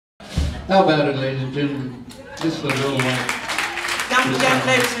How about it, ladies and gentlemen? Just a little one. Don't forget,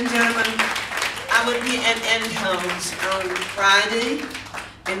 ladies and gentlemen, I will be at N-House on Friday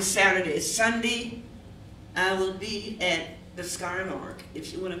and Saturday. Sunday, I will be at the Skylark,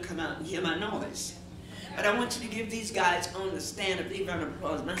 if you want to come out and hear my noise. But I want you to give these guys on the stand a big round of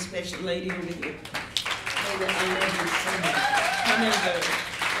applause. My special lady over here. Baby, I love you so much. Come in, girl.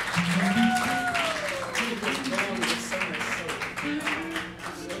 You're born with so much soul.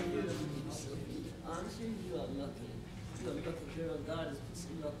 So beautiful, so beautiful. Honestly, you are lucky. You're a lucky girl. God has put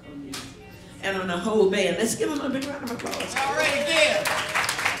some luck on you. And on the whole band. Let's give them a big round of applause. All right, again.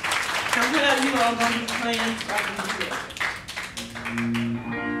 Now, where are you all going to be playing?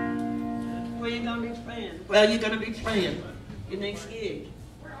 Where you going to be playing? Well, you're going to be playing your next gig.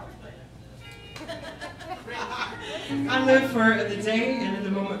 I live for the day and at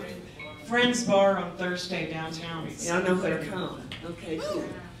the moment. Friends Bar on Thursday downtown. Y'all know where to come. Okay, cool.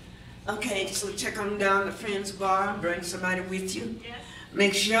 Okay, so check on down to Friends Bar. Bring somebody with you.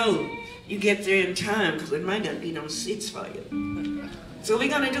 Make sure you get there in time because there might not be no seats for you. So we're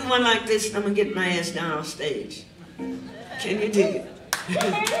going to do one like this and I'm going to get my ass down on stage. Can you dig it?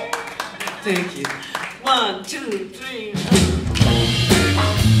 Thank you. 1, 2, 3.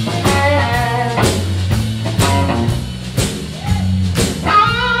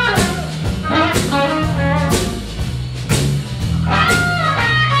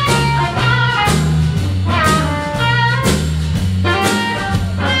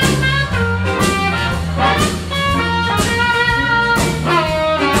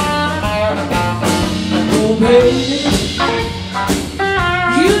 Baby,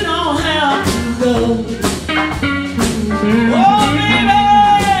 you don't have to go. Oh, baby,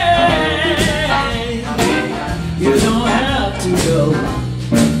 you don't have to go.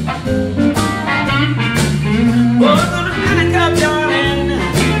 Oh, I'm gonna pick up, darling,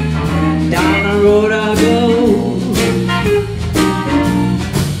 down the road I go.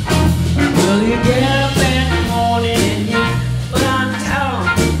 Well, you get up in the morning and you put on town.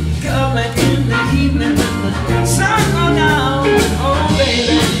 You come back in the evening. Sun go down, oh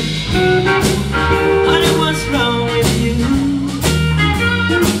baby, honey, what's wrong with you?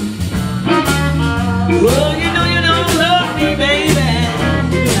 Well, you don't love me, baby,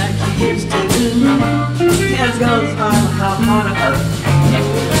 like you used to do. Here's goes my harmonica.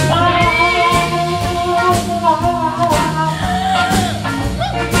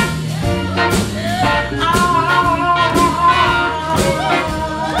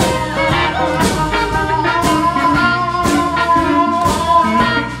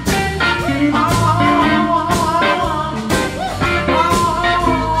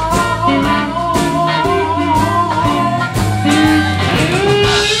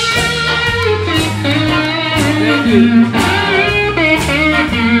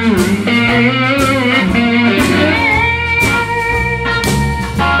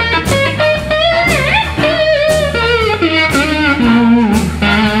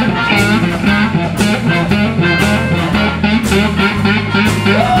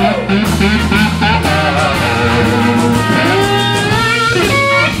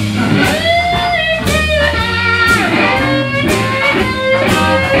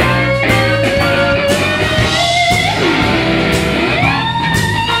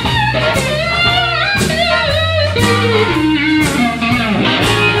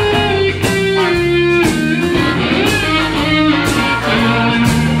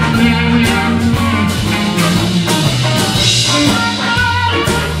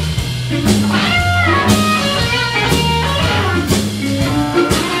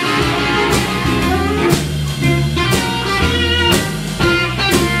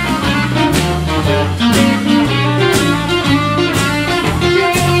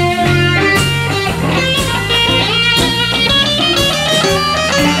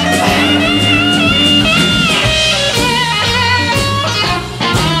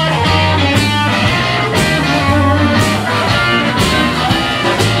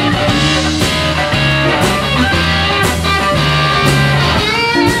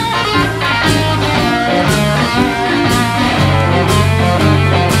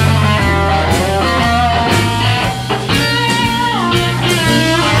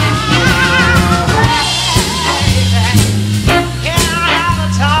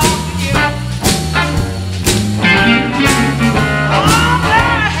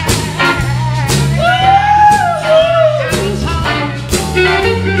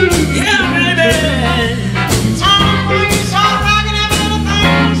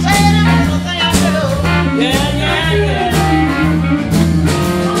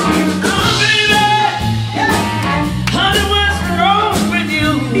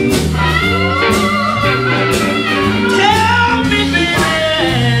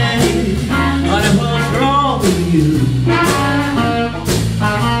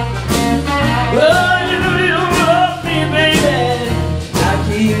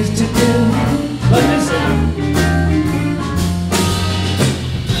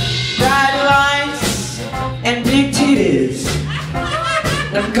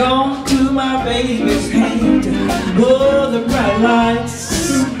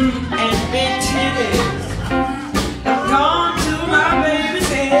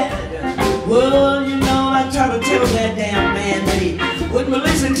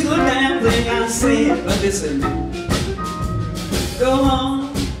 Listen. Go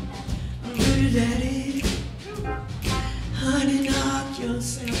on, dirty daddy. Honey, knock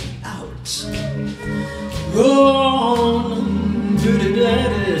yourself out. Go on, dirty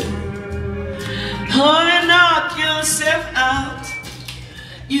daddy. Honey, knock yourself out.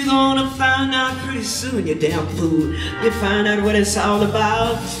 You're gonna find out pretty soon, you damn fool. You find out what it's all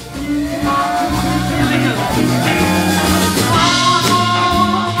about. Here we go.